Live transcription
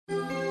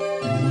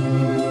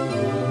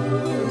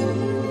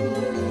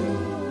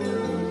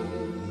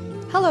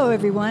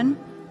everyone.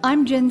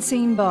 I'm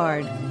Jensine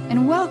Bard,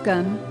 and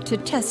welcome to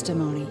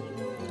Testimony,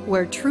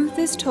 where truth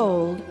is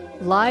told,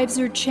 lives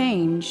are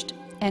changed,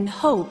 and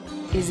hope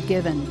is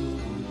given.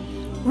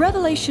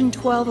 Revelation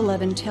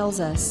 12:11 tells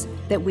us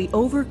that we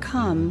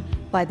overcome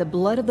by the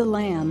blood of the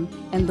Lamb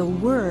and the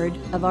word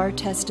of our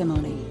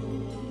testimony.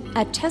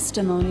 A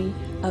testimony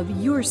of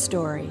your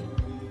story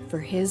for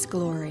His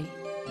glory.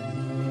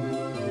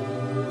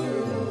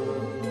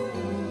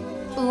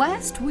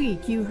 Last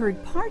week, you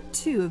heard part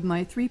 2 of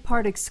my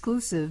 3-part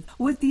exclusive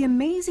with the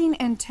amazing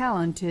and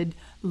talented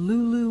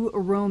Lulu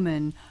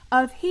Roman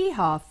of Hee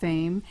Haw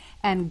fame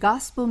and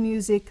Gospel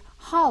Music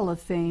Hall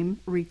of Fame,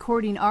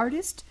 recording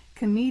artist,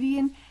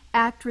 comedian,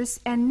 actress,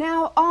 and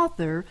now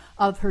author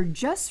of her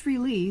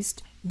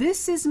just-released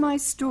This Is My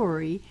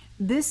Story,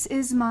 This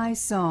Is My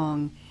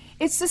Song.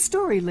 It's the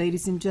story,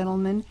 ladies and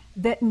gentlemen,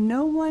 that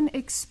no one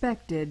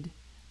expected,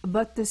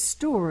 but the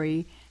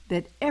story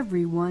that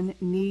everyone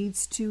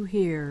needs to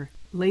hear.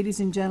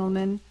 Ladies and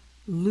gentlemen,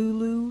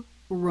 Lulu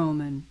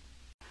Roman.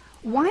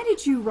 Why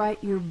did you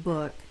write your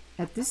book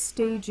at this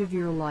stage of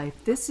your life?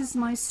 This is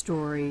my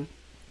story,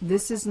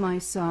 this is my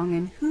song,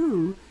 and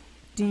who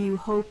do you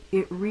hope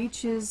it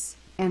reaches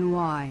and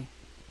why?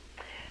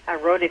 I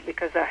wrote it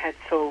because I had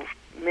so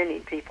many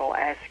people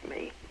ask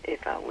me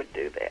if I would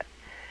do that.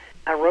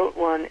 I wrote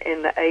one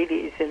in the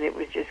 80s, and it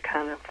was just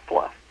kind of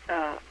fluff.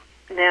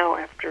 Now,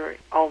 after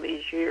all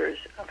these years,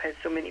 I've had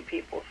so many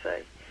people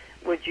say,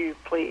 would you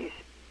please,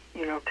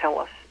 tell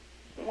us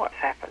what's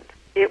happened?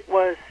 It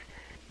was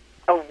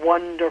a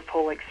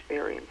wonderful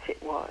experience,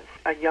 it was.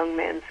 A young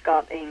man,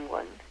 Scott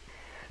England,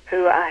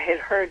 who I had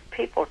heard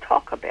people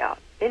talk about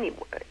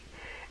anyway,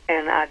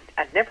 and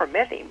I'd never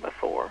met him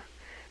before,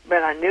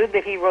 but I knew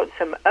that he wrote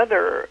some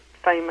other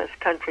famous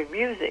country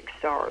music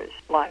stars'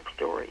 life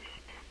stories.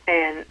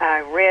 And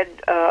I read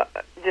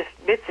just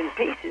bits and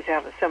pieces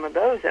out of some of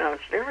those, and I was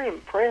very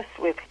impressed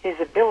with his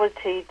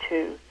ability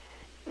to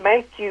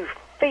make you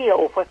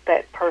feel what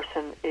that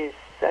person is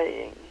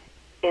saying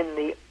in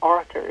the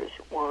author's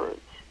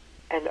words,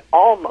 and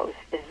almost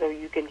as though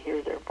you can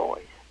hear their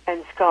voice.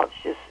 And Scott's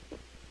just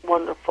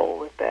wonderful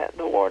with that.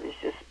 The Lord is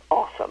just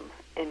awesome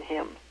in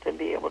him to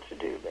be able to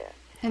do that.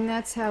 And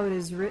that's how it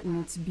is written.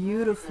 It's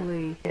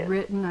beautifully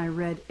written. I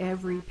read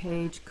every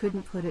page,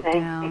 couldn't put it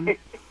down.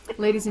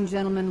 Ladies and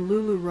gentlemen,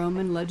 Lulu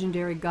Roman,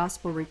 legendary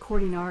gospel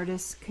recording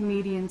artist,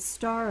 comedian,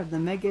 star of the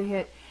mega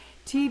hit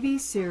TV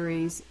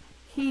series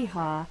Hee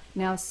Haw,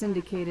 now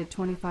syndicated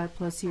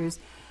 25-plus years.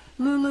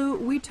 Lulu,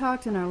 we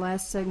talked in our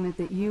last segment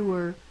that you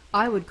were,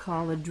 I would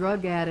call, a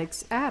drug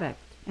addict's addict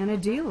and a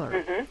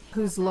dealer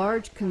whose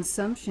large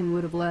consumption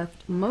would have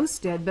left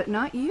most dead, but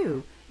not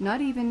you,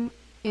 not even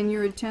in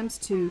your attempts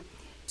to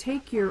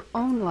take your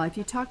own life.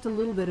 You talked a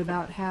little bit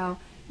about how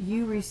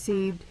you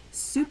received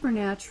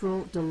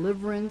supernatural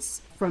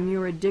deliverance from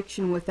your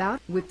addiction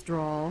without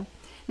withdrawal.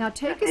 Now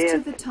take us to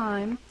the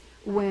time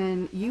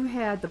when you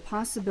had the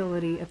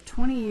possibility of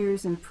 20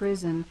 years in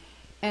prison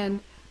and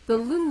the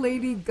little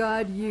lady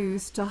God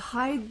used to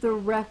hide the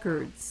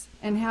records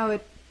and how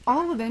it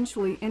all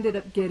eventually ended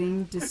up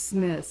getting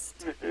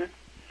dismissed.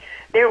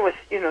 There was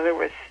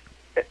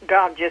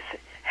God just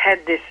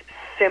had this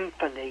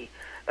symphony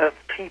of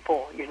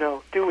people,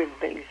 doing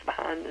things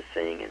behind the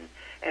scene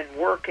and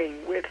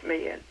working with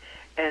me.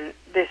 And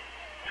this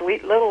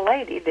sweet little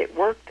lady that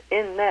worked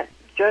in that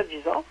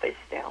judge's office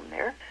down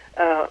there,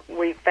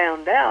 we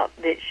found out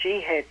that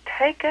she had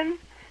taken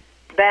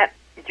that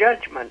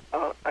judgment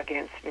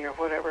against me or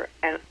whatever,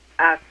 and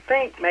I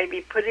think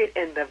maybe put it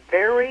in the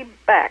very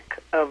back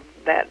of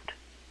that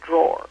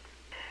drawer.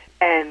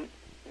 And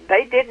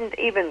they didn't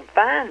even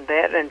find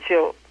that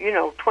until,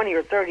 20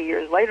 or 30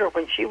 years later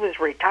when she was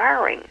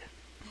retiring.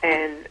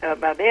 And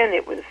by then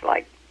it was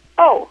like,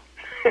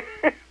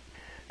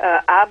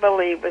 I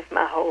believe with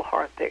my whole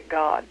heart that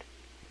God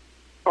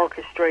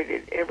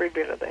orchestrated every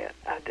bit of that.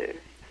 I do.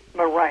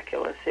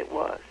 Miraculous it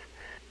was.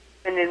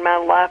 And in my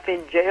life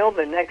in jail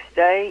the next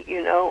day,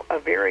 a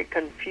very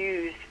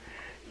confused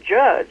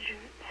judge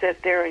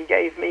sat there and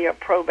gave me a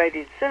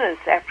probated sentence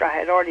after I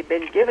had already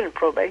been given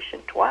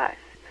probation twice.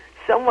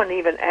 Someone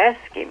even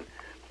asked him,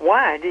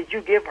 why did you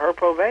give her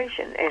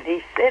probation? And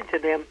he said to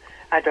them,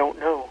 I don't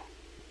know.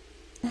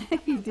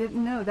 He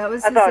didn't know. That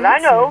was I thought, answer. I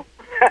know.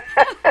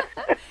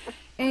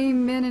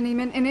 Amen and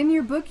amen. And in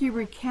your book, you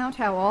recount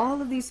how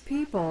all of these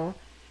people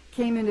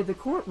came into the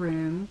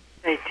courtroom.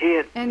 They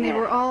did. And they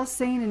were all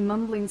saying and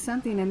mumbling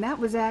something, and that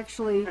was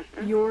actually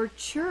your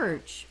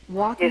church,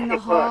 walking the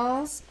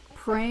halls,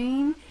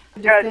 praying.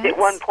 The judge at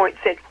one point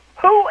said,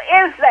 who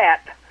is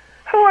that?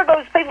 Who are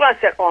those people? I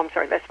said, I'm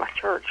sorry, that's my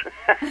church.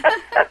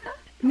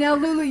 Now,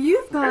 Lulu,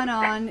 you've gone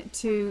on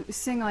to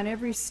sing on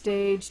every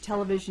stage,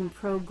 television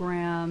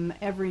program,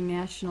 every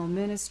national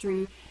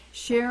ministry,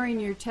 sharing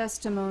your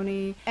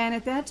testimony. And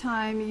at that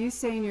time, you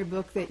say in your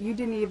book that you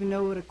didn't even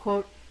know what a,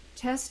 quote,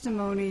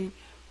 testimony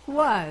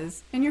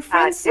was. And your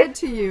friend said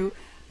to you,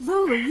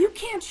 Lulu, you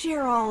can't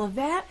share all of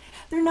that.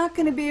 They're not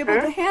going to be able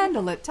to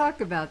handle it.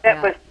 Talk about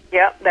that.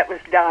 That was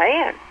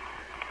Diane.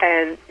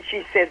 And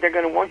she said, they're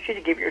going to want you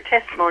to give your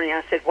testimony.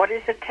 I said, what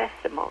is a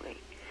testimony?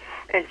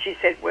 And she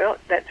said, well,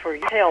 that's where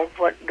you tell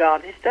what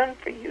God has done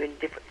for you in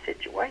different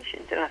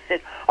situations. And I said,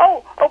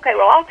 oh, okay,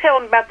 well, I'll tell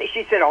them about this.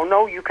 She said, oh,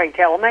 no, you can't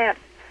tell them that.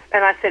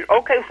 And I said,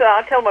 okay, so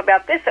I'll tell them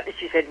about this. And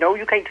she said, no,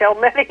 you can't tell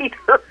them that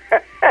either.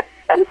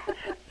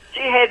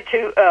 She had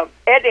to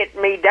edit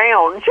me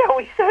down, shall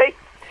we say.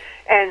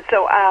 And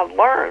so I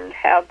learned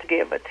how to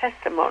give a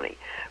testimony.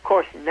 Of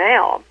course,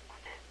 now,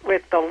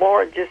 with the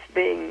Lord just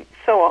being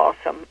so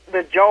awesome,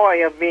 the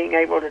joy of being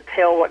able to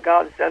tell what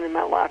God's done in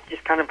my life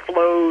just kind of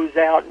flows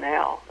out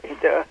now.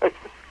 It does.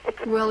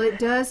 Well, it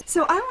does.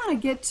 So I want to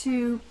get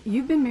to,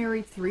 you've been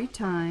married 3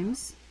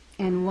 times,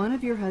 and one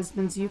of your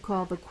husbands you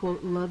call the,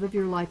 quote, love of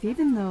your life,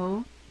 even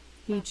though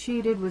he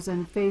cheated, was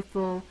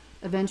unfaithful,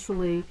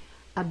 eventually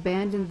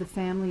abandoned the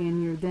family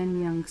and your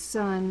then young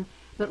son,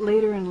 but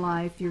later in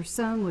life your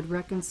son would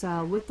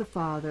reconcile with the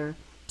father.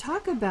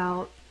 Talk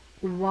about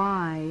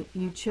why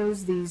you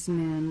chose these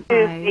men.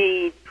 To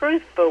be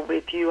truthful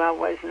with you, I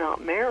was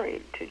not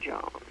married to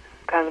John.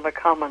 Kind of a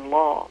common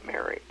law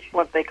marriage,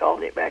 what they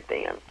called it back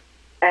then.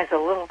 As a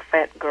little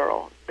fat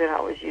girl, then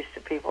I was used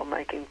to people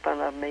making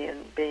fun of me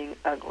and being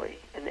ugly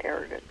and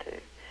arrogant too.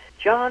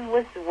 John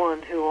was the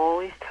one who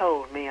always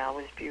told me I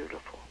was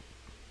beautiful.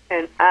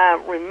 And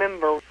I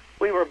remember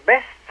we were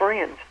best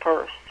friends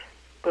first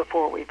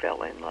before we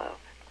fell in love.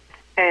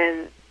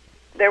 And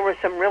there were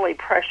some really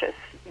precious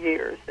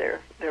years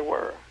there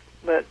were.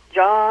 But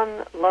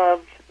John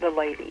loved the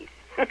ladies.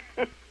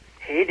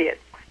 He did.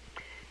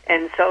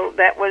 And so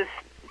that was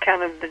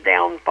kind of the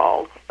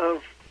downfall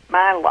of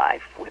my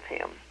life with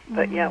him.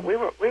 But yeah, we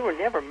were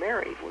never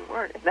married. We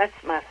weren't. And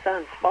that's my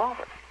son's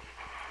father.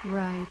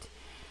 Right.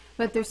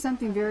 But there's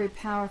something very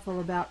powerful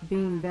about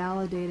being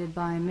validated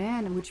by a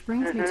man, which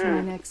brings me to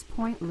my next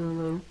point,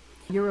 Lulu.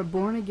 You're a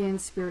born-again,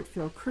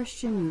 Spirit-filled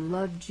Christian. You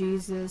love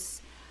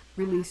Jesus,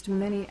 released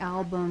many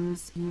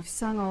albums. You've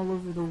sung all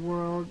over the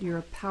world. You're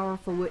a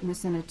powerful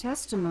witness and a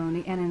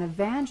testimony and an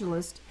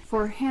evangelist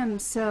for him.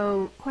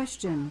 So,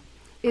 question,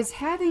 is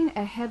having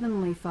a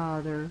heavenly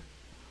father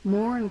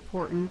more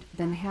important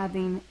than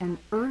having an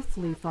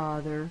earthly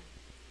father,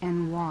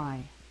 and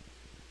why?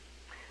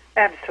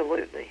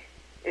 Absolutely,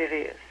 it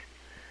is.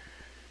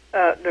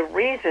 The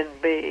reason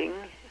being,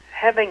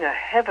 having a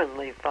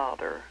heavenly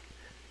father,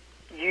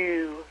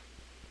 you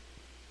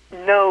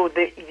know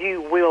that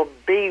you will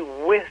be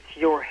with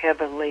your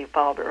heavenly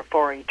father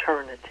for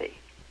eternity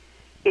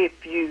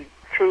if you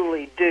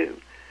truly do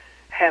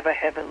have a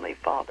heavenly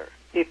father,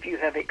 if you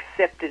have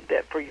accepted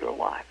that for your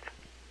life.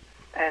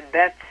 And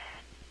that's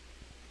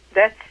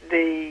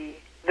the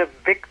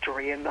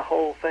victory in the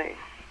whole thing,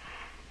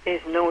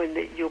 is knowing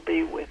that you'll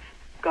be with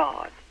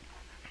God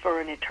for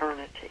an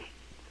eternity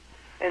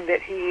and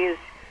that he is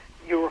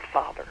your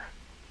father.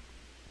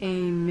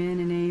 Amen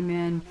and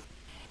amen.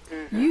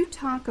 You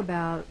talk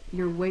about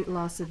your weight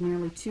loss of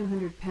nearly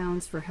 200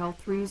 pounds for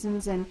health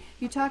reasons, and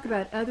you talk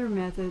about other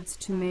methods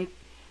to make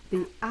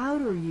the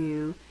outer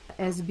you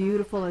as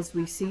beautiful as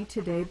we see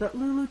today. But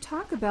Lulu,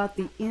 talk about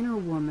the inner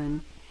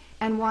woman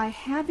and why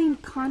having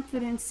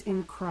confidence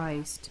in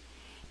Christ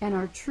and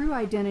our true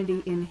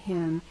identity in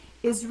him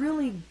is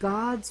really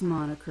God's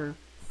moniker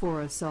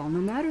for us all, no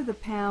matter the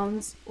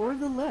pounds or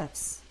the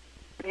lifts.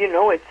 You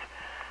know, it's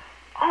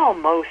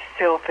almost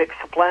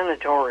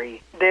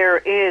self-explanatory. There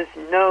is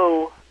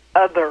no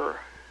other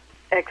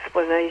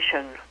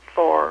explanation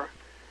for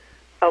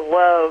a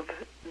love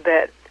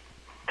that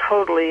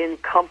totally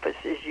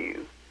encompasses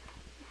you,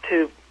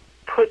 to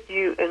put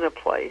you in a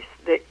place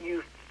that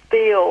you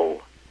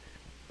feel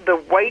the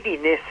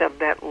weightiness of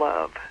that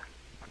love,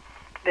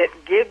 that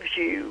gives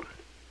you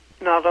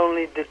not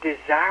only the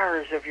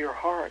desires of your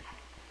heart,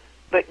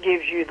 but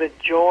gives you the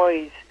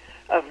joys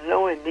of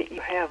knowing that you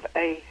have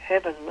a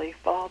heavenly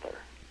Father,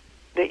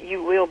 that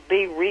you will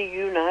be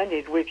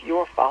reunited with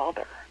your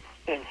Father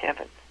in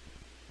heaven.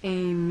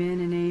 Amen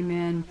and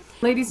amen.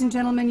 Ladies and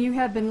gentlemen, you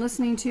have been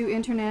listening to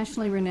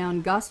internationally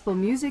renowned gospel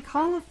music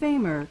Hall of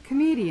Famer,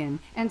 comedian,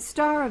 and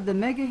star of the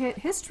mega hit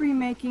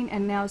history-making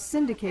and now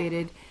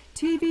syndicated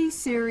TV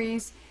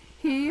series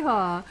Hee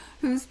Haw,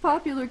 whose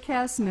popular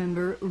cast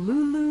member,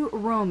 Lulu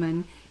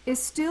Roman,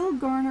 is still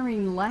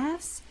garnering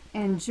laughs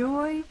and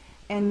joy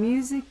and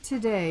music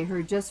today.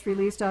 Her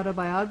just-released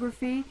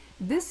autobiography,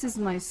 This Is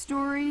My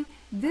Story,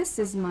 This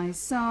Is My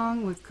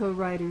Song, with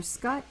co-writer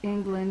Scott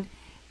England,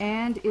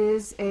 and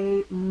is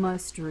a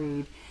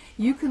must-read.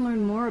 You can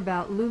learn more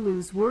about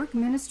Lulu's work,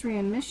 ministry,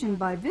 and mission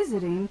by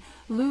visiting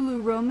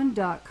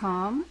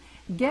luluroman.com,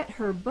 get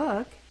her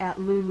book at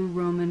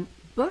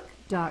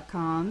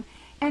luluromanbook.com,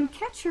 and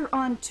catch her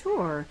on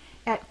tour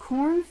at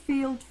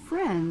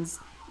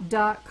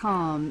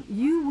cornfieldfriends.com.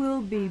 You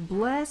will be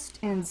blessed,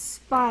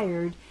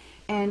 inspired,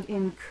 and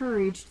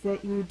encouraged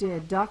that you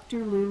did,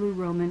 Dr. Lulu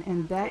Roman,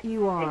 and that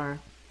you are,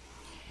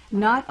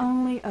 not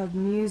only of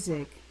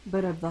music,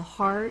 but of the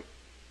heart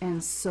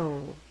and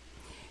soul.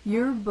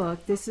 Your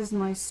book, This Is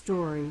My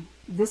Story,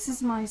 This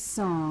Is My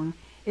Song,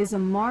 is a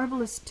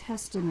marvelous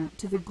testament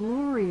to the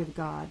glory of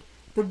God,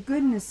 the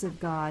goodness of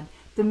God,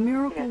 the the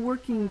miracle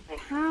working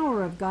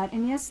power of God,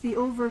 and yes, the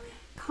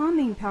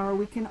overcoming power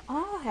we can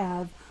all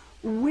have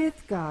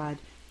with God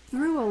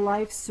through a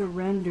life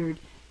surrendered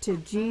to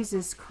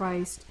Jesus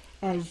Christ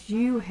as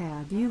you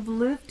have. You've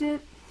lived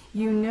it,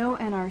 you know,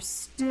 and are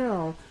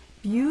still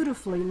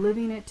beautifully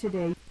living it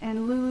today.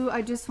 And Lulu,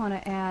 I just want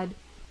to add,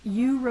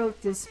 you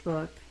wrote this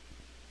book,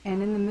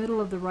 and in the middle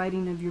of the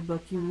writing of your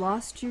book, you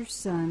lost your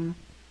son,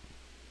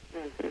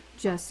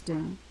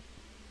 Justin,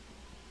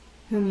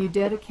 whom you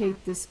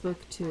dedicate this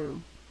book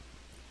to.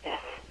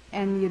 Yes.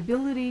 And the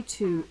ability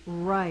to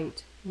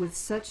write with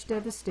such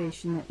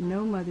devastation that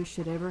no mother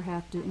should ever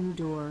have to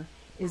endure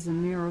is a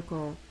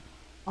miracle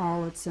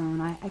all its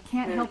own. I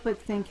can't help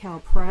but think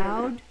how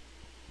proud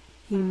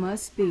he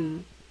must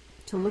be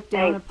to look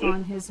down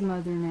upon his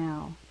mother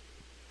now.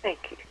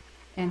 Thank you.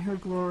 And her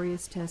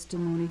glorious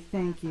testimony.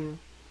 Thank you.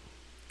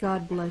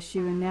 God bless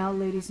you. And now,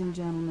 ladies and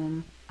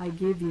gentlemen, I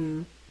give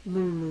you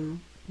Lulu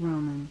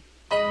Roman.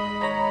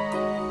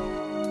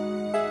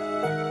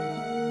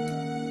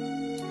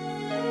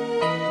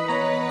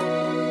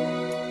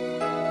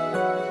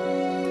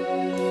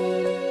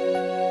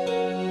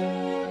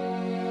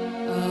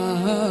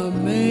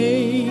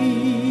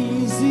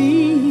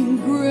 Amazing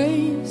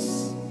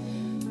grace,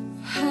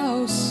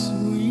 how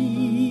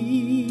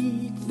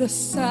sweet the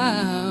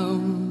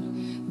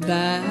sound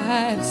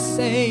that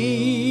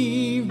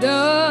saved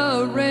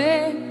a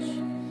wretch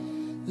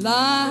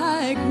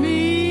like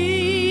me.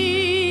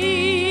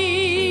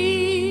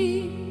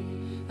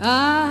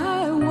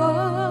 I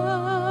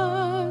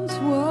once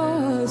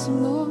was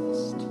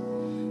lost,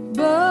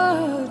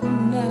 but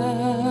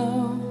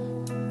now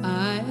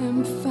I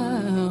am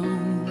found.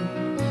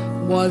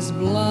 Was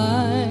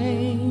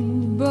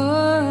blind,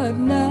 but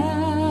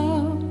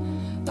now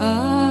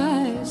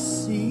I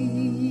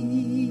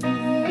see.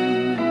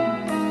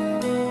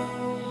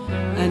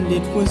 And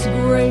it was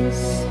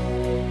grace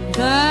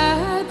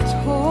that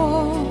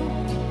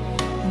taught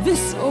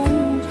this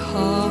old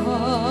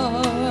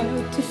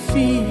heart to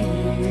fear,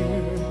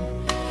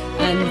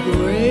 and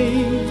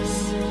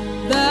grace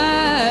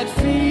that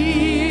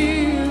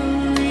fear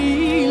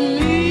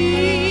relieved.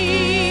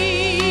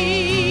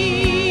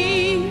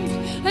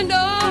 And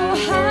oh,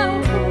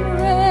 how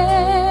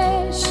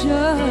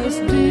precious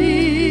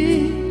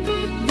did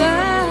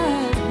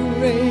that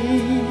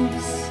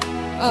grace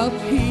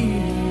appear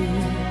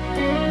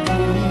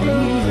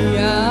the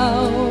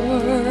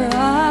hour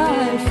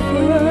I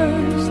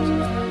first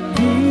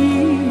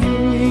believed.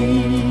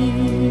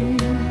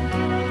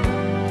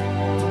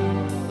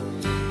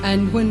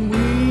 And when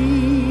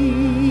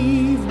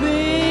we've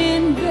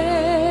been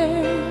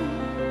there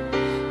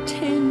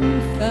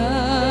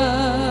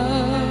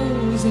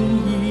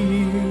 10,000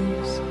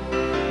 years,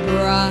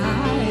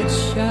 bright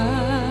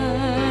shining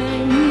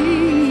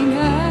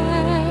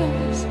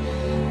as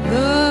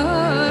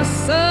the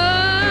sun,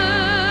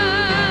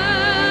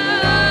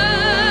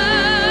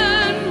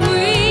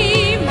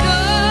 we've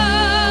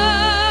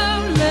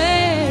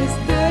numberless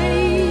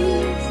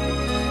days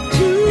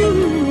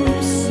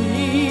to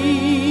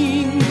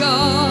sing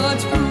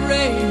God's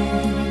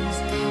praise.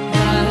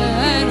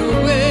 And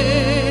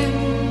when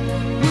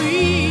we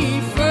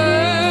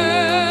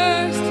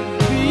first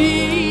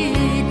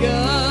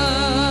begun,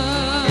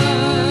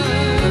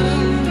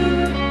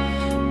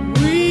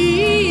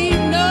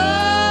 we've no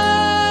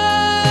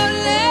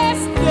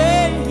less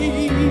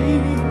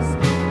days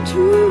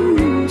to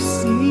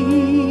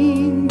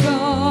sing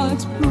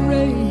God's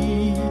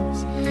praise.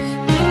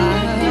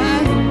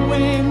 And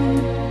when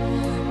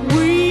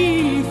we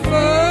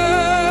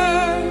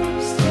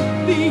first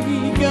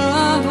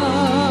begun.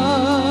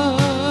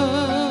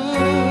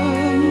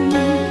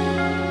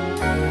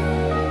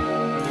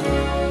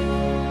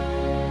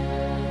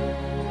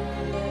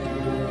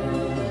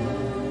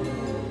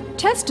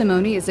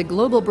 Testimony is a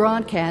global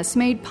broadcast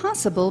made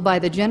possible by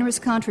the generous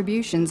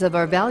contributions of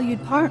our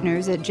valued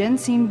partners at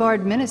Jensine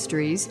Bard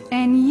Ministries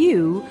and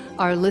you,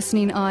 our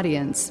listening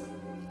audience.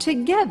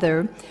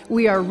 Together,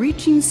 we are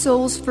reaching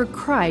souls for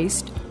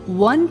Christ,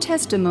 one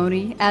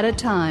testimony at a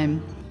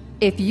time.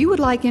 If you would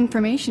like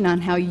information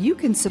on how you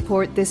can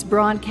support this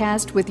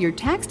broadcast with your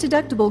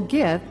tax-deductible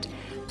gift,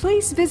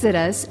 please visit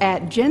us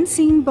at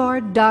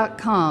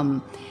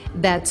jensinebard.com.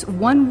 That's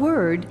one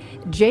word,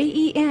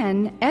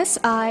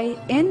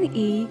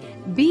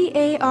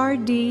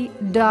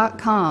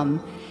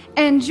 JENSINEBARD.com.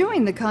 And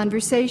join the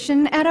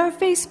conversation at our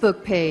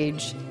Facebook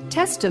page,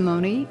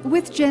 Testimony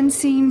with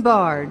Jensine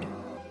Bard.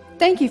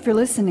 Thank you for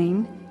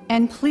listening,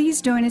 and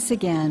please join us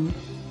again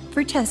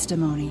for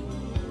Testimony.